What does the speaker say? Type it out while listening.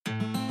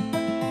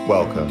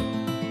Welcome.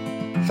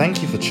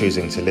 Thank you for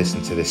choosing to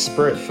listen to this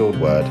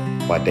Spirit-filled word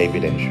by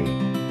David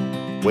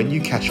Antwi. When you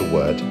catch a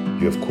word,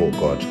 you have caught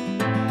God.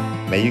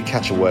 May you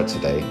catch a word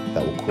today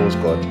that will cause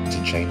God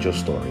to change your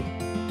story.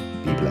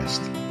 Be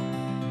blessed.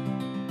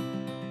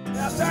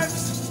 There are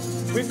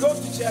times we go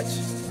to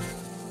church,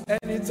 and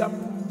in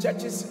some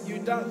churches you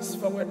dance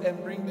forward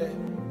and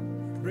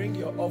bring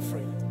your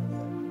offering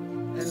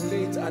and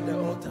lay it at the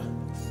altar.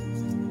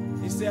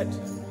 He said,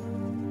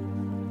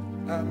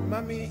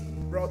 Mommy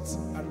brought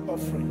an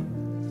offering.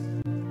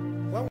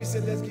 When we say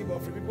let's give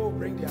offering, people will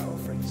bring their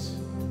offerings.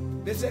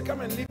 They say,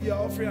 come and leave your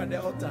offering at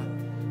the altar.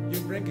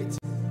 You bring it.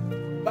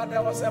 But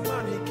there was a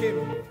man, he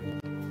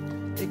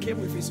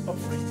came with his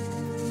offering.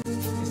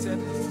 He said,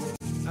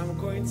 I'm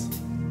going to.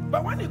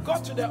 But when he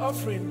got to the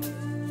offering,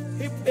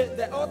 he put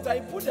the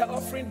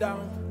offering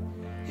down.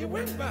 He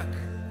went back.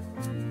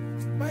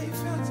 But he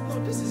felt, no,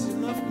 this is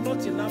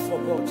not enough for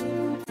God.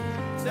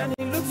 Then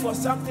he looked for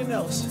something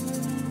else.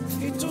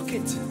 He took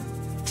it.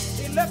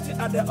 He left it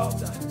at the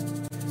altar.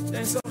 Then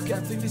he said, okay, I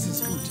think this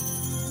is good.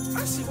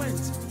 As he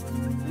went,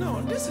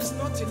 no, this is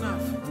not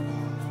enough.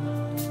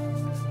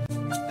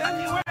 Then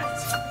he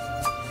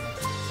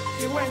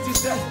went, he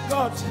said,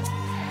 God,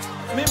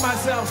 me,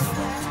 myself,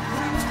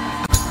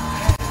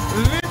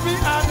 leave me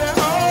at the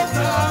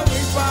altar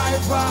with my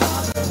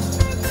Father.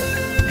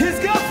 His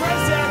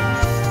girlfriend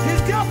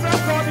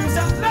called him,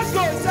 said, let's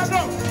go. He said,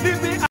 no,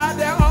 leave me at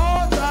the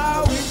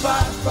altar with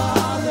my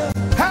Father.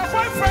 Her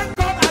boyfriend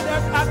called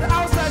at the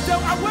outside, said,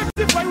 I'm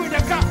waiting for you in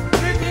the car.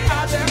 Leave me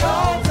at the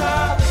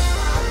altar.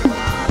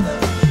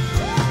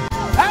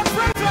 Her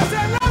friend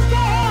said, let's go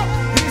home.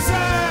 He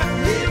said,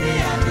 leave me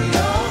at the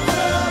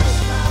altar.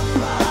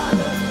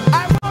 I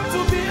want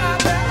to be at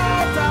the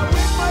altar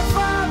with my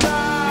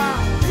Father.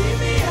 Leave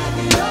me at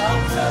the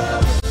altar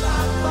with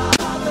my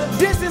Father.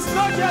 This is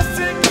not just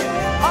singing.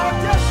 I'll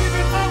just give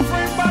it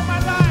offering by my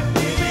life.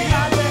 Leave me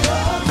at the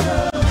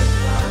altar with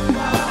my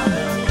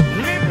Father.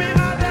 Leave me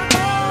at the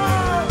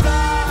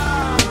altar.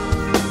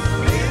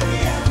 Leave me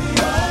at the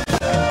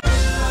altar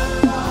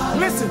with my Father.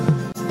 Listen.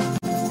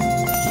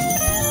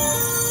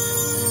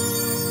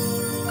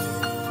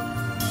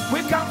 We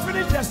can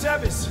finish the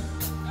service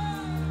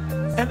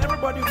and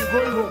everybody will be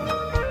going home.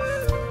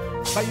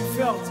 But you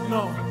felt,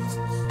 no,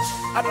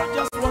 I don't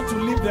just want to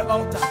leave the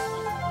altar.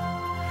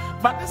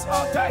 But this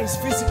altar is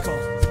physical.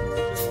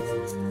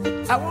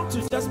 I want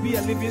to just be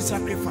a living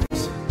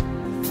sacrifice.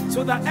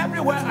 So that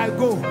everywhere I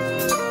go,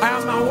 I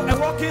am a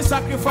walking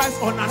sacrifice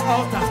on an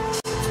altar.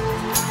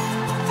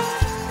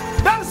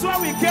 That's why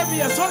we came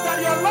here, so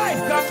that your life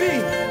can be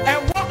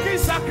a walking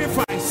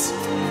sacrifice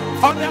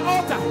on the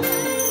altar.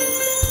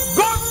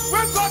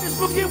 When God is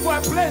looking for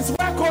a place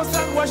where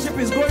constant worship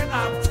is going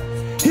up,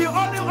 He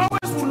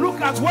always will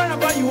look at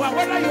wherever you are,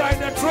 whether you are in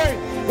the train,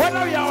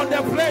 whether you are on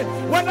the plane,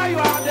 whether you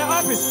are at the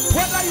office,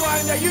 whether you are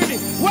in the uni,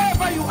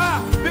 wherever you are,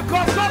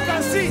 because God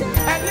can see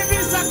a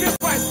living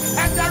sacrifice,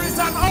 and there is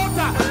an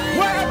altar.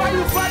 Wherever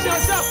you find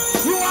yourself,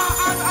 you are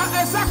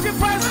a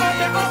sacrifice on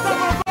the altar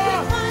of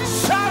God.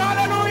 Shout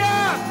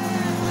hallelujah!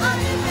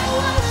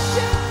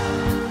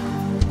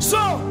 So,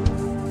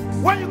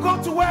 when you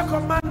go to work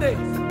on Monday,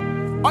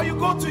 or you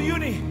go to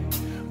uni,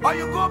 or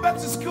you go back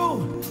to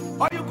school,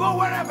 or you go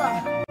wherever,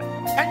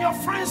 and your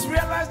friends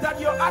realize that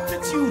your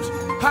attitude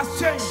has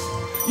changed.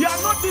 You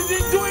are not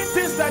even doing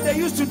things that they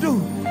used to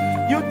do.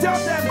 You tell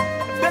them,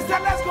 they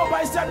said, let's go, but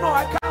I said, no,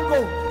 I can't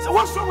go. So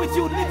what's wrong with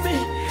you?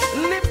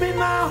 Leave me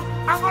now.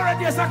 I'm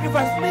already a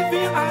sacrifice. Leave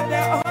me at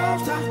the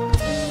altar.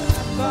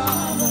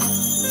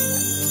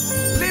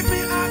 Leave me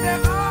at the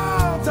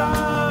altar.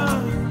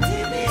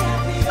 Leave me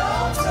at the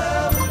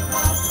altar with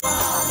my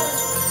Father.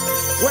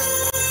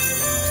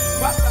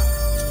 Pastor,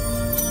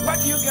 where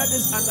do you get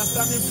this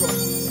understanding from?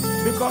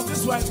 Because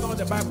this one is not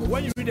the Bible.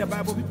 When you read the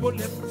Bible, people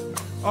leave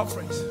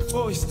offerings.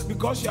 Oh, it's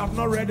because you have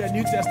not read the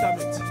New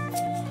Testament.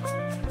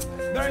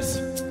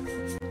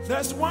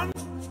 There's one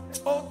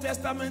Old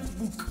Testament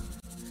book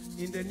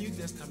in the New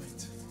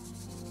Testament.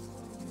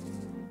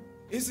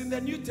 It's in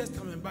the New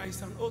Testament, but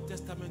it's an Old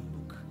Testament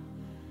book.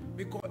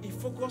 Because it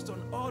focused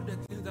on all the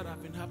things that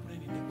have been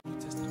happening in the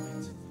Old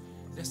Testament.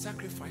 The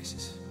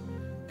sacrifices.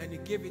 And he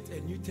gave it a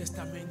New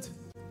Testament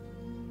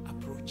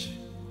approach.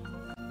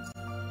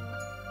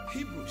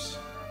 Hebrews,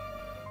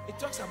 it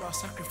talks about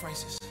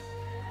sacrifices.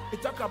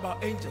 It talks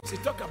about angels.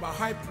 It talks about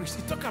high priests.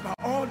 It talks about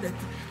all the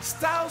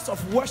styles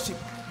of worship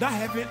that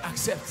heaven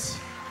accepts.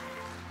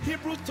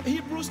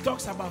 Hebrews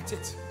talks about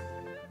it.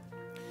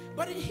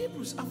 But in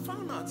Hebrews, I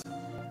found out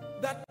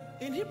that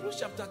in Hebrews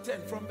chapter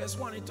 10, from verse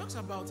 1, it talks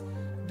about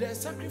the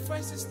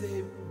sacrifices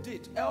they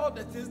did, all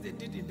the things they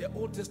did in the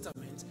Old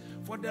Testament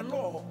for the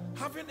law,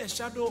 having a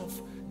shadow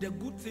of the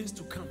good things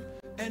to come,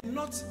 and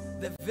not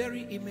the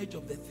very image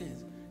of the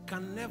things,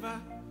 can never,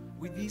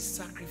 with these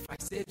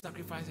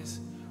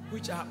sacrifices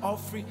which are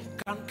offering,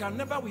 can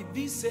never with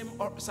these same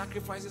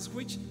sacrifices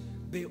which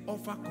they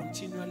offer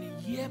continually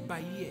year by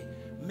year,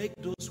 make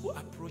those who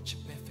approach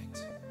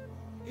perfect.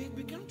 He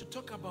began to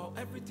talk about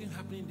everything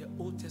happening in the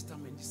Old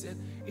Testament. He said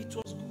it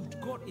was good.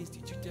 God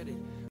instituted it,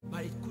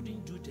 but it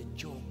couldn't do the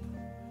job.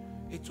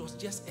 it was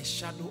just a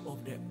shadow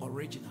of the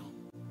original.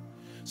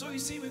 So you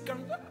see, we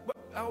can.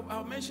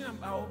 I'll mention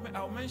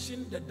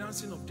the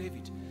dancing of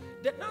David.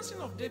 The dancing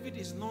of David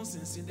is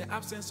nonsense in the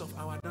absence of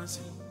our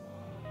dancing.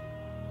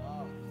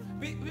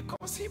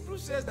 Because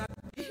Hebrews says that,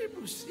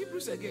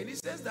 Hebrews again, it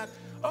says that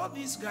all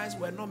these guys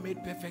were not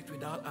made perfect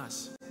without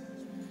us.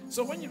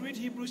 So when you read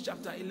Hebrews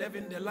chapter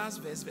 11, the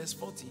last verse, verse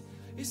 40,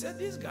 he said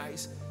these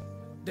guys,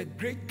 the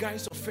great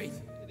guys of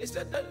faith, he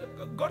said that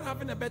God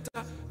having a better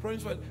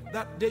promise for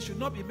that they should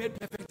not be made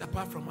perfect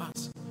apart from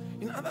us.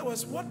 In other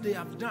words, what they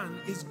have done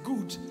is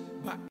good,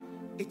 but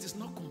it is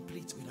not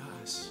complete without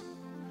us.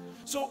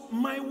 So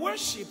my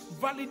worship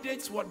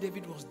validates what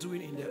David was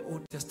doing in the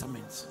Old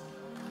Testament.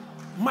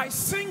 My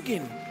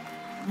singing,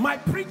 my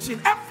preaching,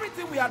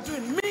 everything we are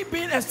doing, me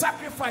being a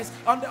sacrifice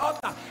on the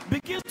altar,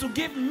 begins to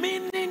give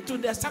meaning to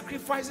the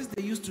sacrifices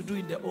they used to do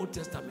in the Old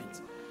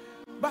Testament.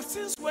 But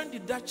since when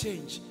did that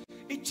change?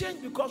 It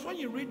changed because when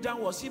you read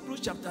downwards,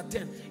 Hebrews chapter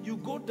 10, you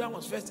go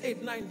downwards, verse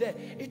 8, 9 there,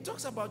 it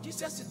talks about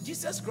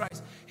Jesus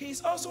Christ. He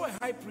is also a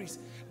high priest.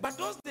 But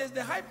those days,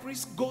 the high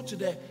priests go to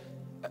the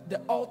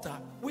altar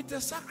with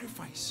a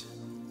sacrifice.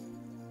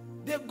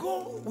 They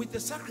go with the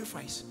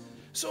sacrifice.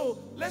 So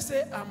let's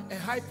say I'm a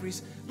high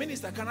priest.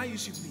 Minister, can I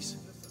use you, please?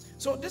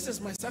 So this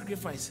is my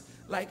sacrifice,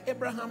 like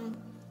Abraham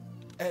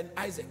and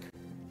Isaac.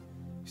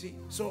 See,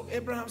 so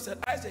Abraham said,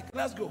 Isaac,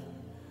 let's go.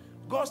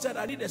 God said,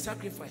 I need a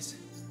sacrifice.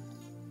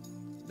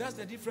 That's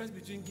the difference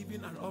between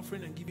giving an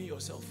offering and giving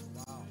yourself.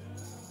 Wow.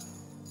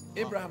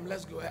 Abraham,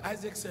 let's go.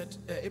 Isaac said,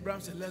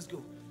 Abraham said, let's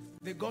go.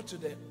 They got to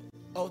the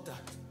altar,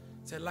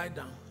 said, lie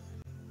down.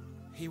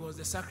 He was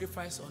the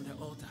sacrifice on the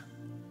altar.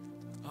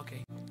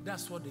 Okay,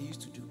 that's what they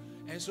used to do.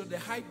 And so the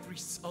high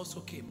priests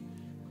also came.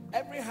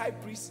 Every high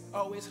priest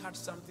always had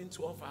something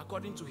to offer,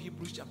 according to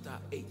Hebrews chapter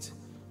 8,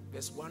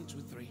 verse 1 to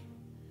 3.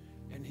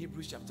 And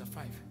Hebrews chapter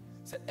 5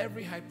 said,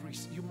 every high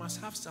priest, you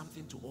must have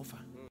something to offer.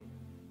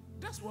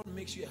 That's what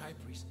makes you a high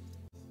priest.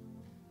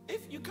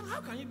 If you can,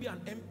 how can you be an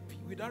MP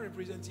without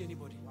representing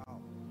anybody?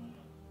 Wow.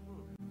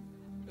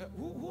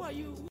 Who are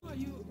you? Who are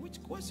you?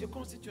 What's your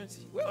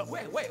constituency? Where?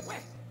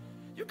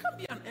 You can't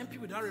be an MP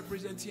without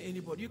representing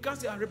anybody. You can't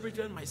say I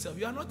represent myself.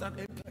 You are not an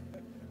MP.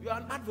 You are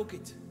an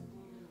advocate.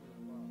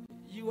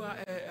 You are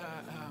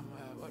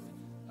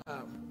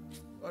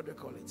what do they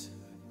call it?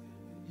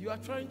 You are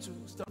trying to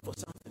stand for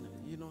something.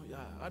 You know, you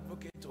are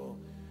advocate or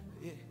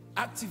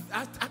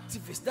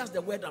activist. That's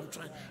the word I'm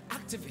trying.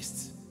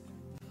 Activist.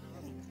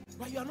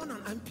 But you are not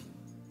an MP.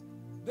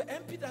 The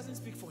MP doesn't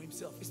speak for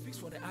himself. He speaks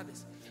for the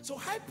others. So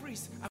high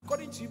priest,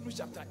 according to Hebrews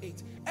chapter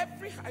 8,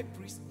 every high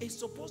priest is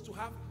supposed to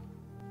have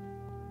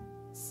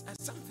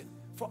something.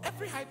 For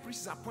every high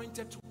priest is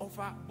appointed to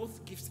offer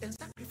both gifts and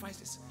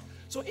sacrifices.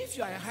 So if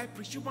you are a high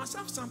priest, you must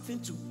have something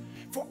too.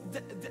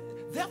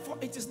 Therefore,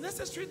 it is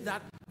necessary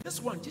that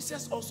this one,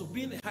 Jesus also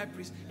being a high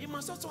priest, he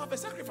must also have a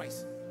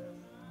sacrifice.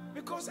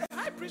 Because a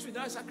high priest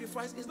without a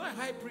sacrifice is not a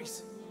high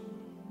priest.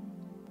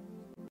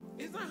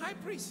 It's not a high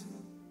priest.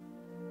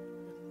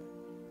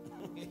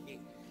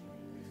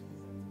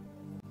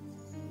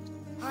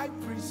 High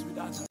priest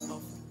without an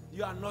offering,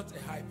 you are not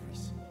a high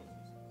priest.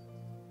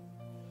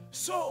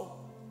 So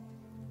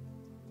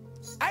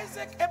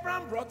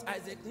Abraham brought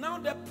Isaac. Now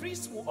the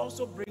priest will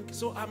also bring.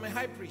 So I'm a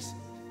high priest.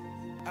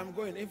 I'm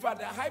going. In fact,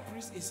 the high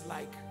priest is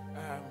like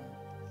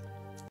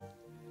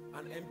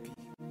an MP,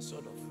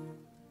 sort of.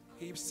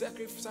 He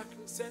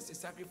sends a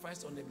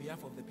sacrifice on the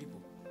behalf of the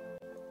people.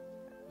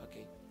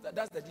 Okay,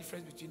 that's the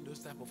difference between those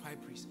type of high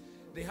priests.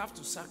 They have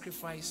to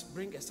sacrifice,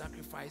 bring a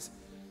sacrifice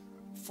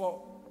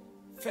for,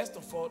 first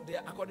of all,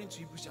 according to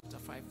Hebrews chapter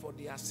 5, for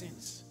their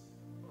sins,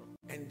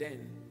 and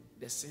then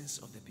the sins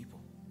of the people.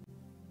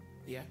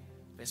 Yeah,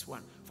 verse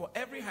 1. For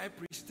every high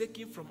priest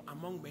taken from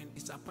among men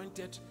is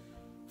appointed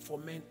for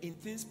men in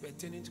things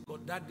pertaining to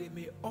God, that they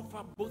may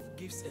offer both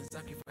gifts and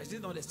sacrifices.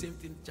 It's not the same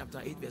thing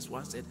chapter 8 verse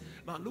 1 said.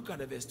 Now look at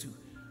the verse 2.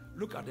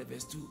 Look at the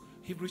verse 2.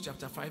 Hebrews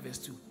chapter 5 verse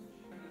 2.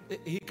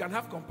 He can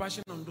have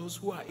compassion on those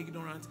who are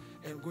ignorant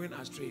and going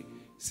astray,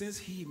 since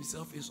he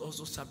himself is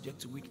also subject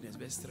to weakness.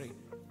 Verse 3.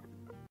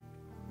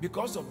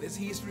 Because of this,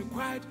 he is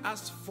required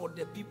as for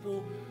the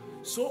people,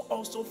 so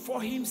also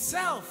for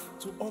himself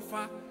to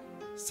offer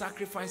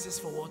sacrifices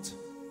for what?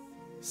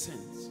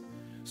 Sins.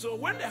 So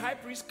when the high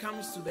priest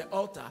comes to the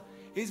altar,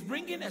 he's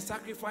bringing a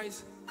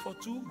sacrifice for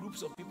two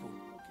groups of people.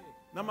 Okay.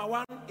 Number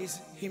one is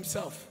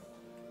himself.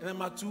 And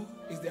number two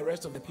is the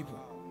rest of the people.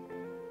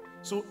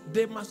 So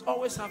they must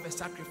always have a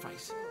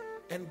sacrifice.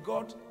 And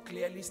God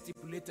clearly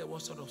stipulated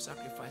what sort of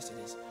sacrifice it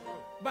is.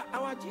 But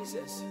our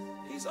Jesus,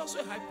 he's also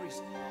a high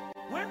priest.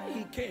 When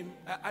he came,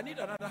 I need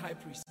another high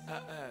priest.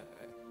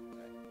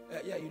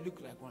 Yeah, you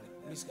look like one.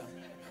 Please come.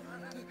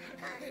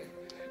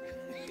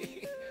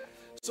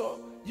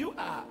 So you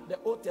are the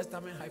Old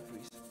Testament high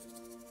priest.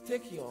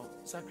 Take your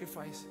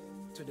sacrifice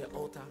to the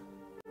altar.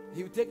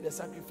 He will take the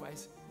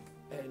sacrifice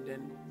and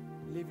then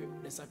leave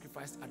the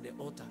sacrifice at the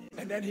altar.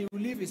 And then he will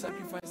leave his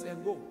sacrifice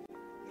and go.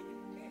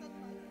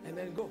 And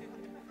then go.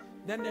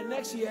 Then the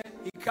next year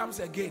he comes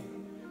again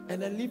and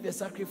then leave the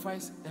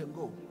sacrifice and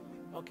go.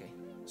 Okay.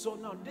 So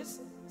now this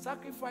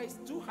sacrifice,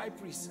 2 high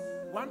priests.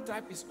 One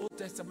type is Old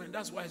Testament.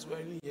 That's why it's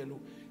wearing yellow.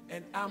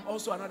 And I'm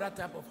also another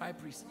type of high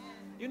priest.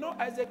 You know,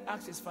 Isaac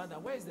asked his father,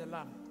 where is the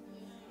lamb?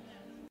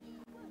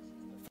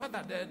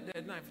 Father,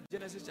 the knife.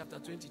 Genesis chapter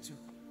 22.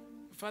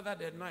 Father,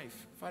 the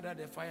knife. Father,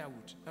 the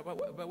firewood.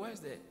 But where's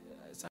the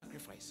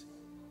sacrifice?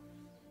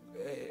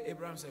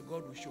 Abraham said,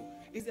 God will show.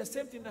 It's the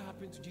same thing that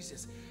happened to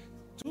Jesus.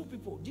 2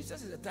 people.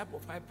 Jesus is a type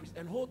of high priest,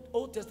 and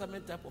Old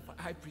Testament type of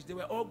high priest. They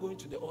were all going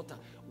to the altar.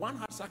 One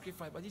had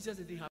sacrifice, but Jesus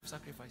didn't have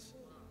sacrifice.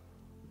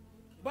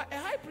 But a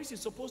high priest is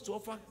supposed to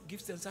offer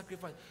gifts and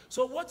sacrifice.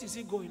 So what is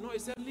he going? No, he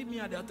said, leave me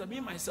at the altar. Me,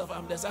 myself,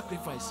 I'm the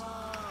sacrifice.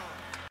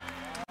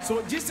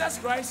 So Jesus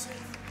Christ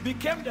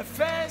became the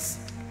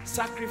first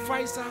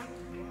sacrificer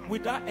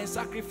without a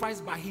sacrifice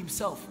by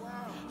himself.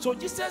 So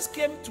Jesus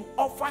came to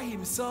offer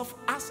himself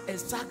as a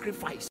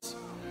sacrifice.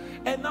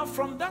 And now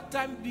from that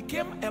time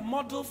became a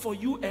model for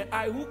you and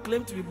I who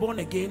claim to be born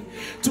again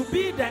to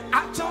be the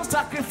actual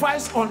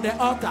sacrifice on the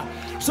altar.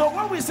 So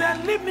when we say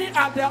leave me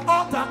at the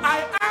altar,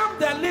 I am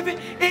the living,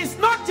 it's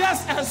not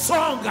just a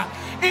song.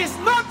 It's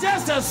not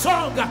just a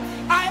song.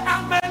 I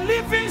am a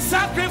living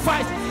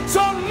sacrifice.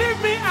 So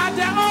leave me at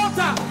the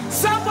altar.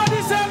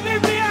 Somebody say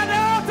leave me at the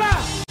altar.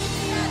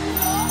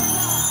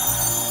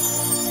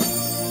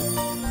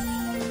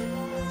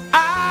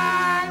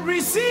 I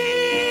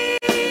receive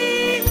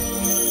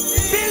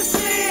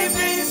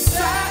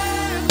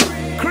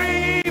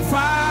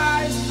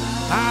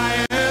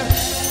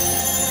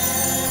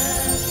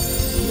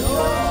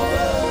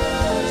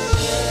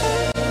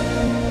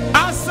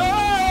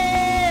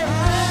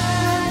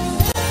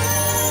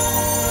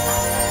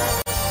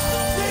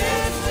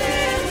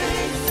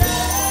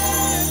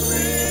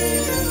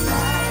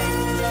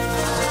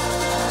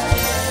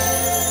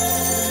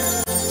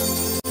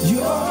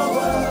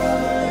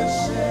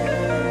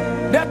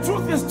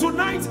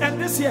tonight and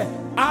this year,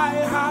 I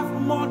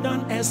have more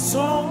than a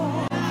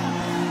song.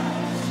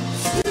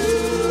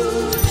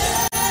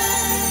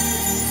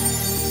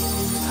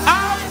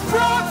 I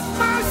brought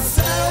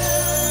myself.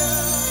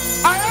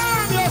 I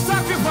am your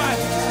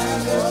sacrifice.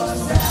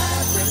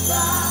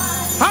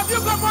 Have you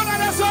got more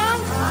than a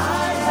song?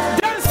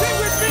 Then sing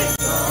with me.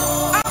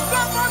 I've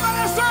got more than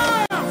a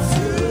song.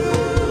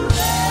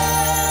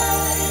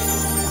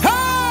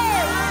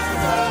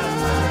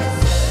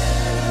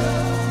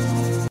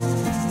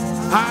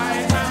 I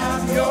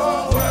am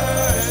your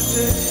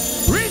worship.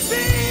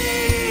 Receive.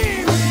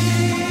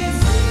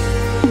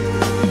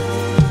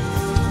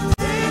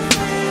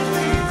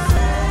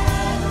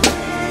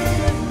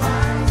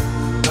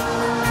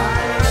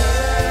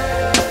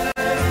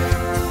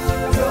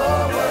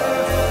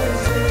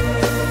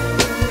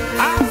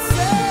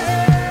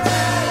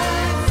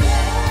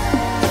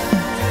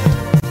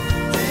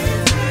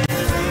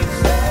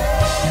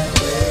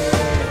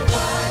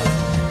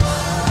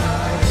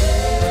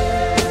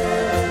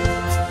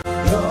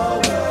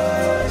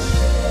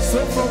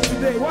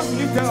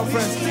 Tell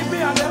friends, leave me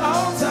at the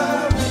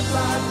altar with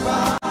my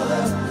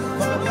Father.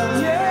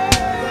 Yeah.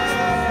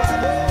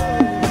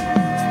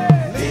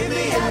 Leave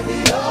me at the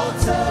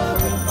altar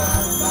with my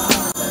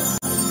Father.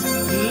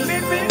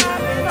 Leave me at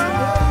the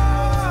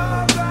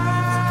altar.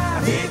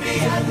 Leave me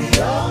at the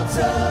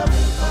altar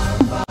with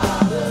my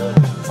Father.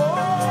 Oh,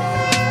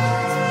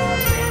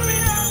 leave me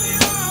at the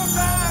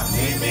altar.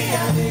 Leave me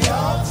at the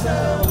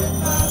altar with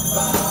my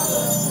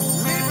Father.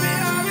 Leave me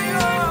at the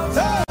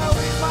altar.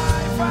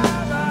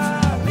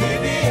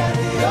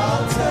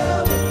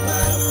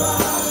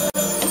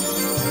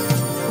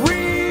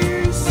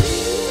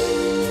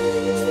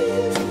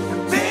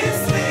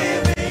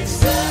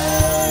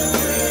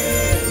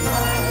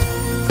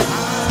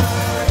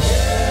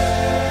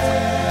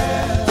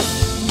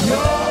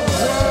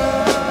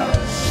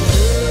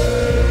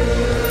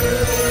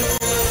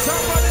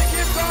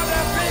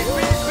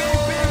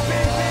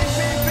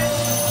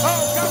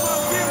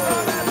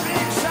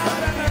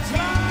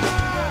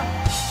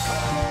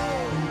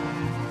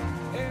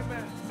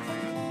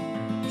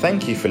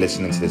 Thank you for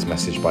listening to this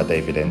message by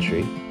David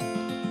Antwi.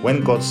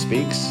 When God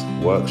speaks,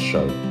 works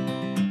show,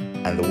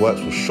 and the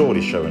works will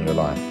surely show in your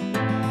life.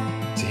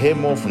 To hear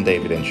more from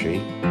David Antwi,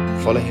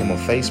 follow him on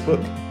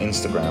Facebook,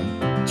 Instagram,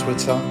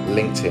 Twitter,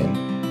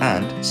 LinkedIn,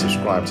 and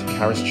subscribe to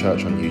Charis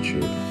Church on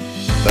YouTube.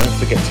 Don't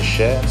forget to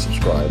share and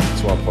subscribe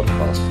to our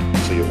podcast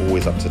so you're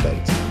always up to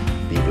date.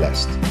 Be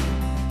blessed.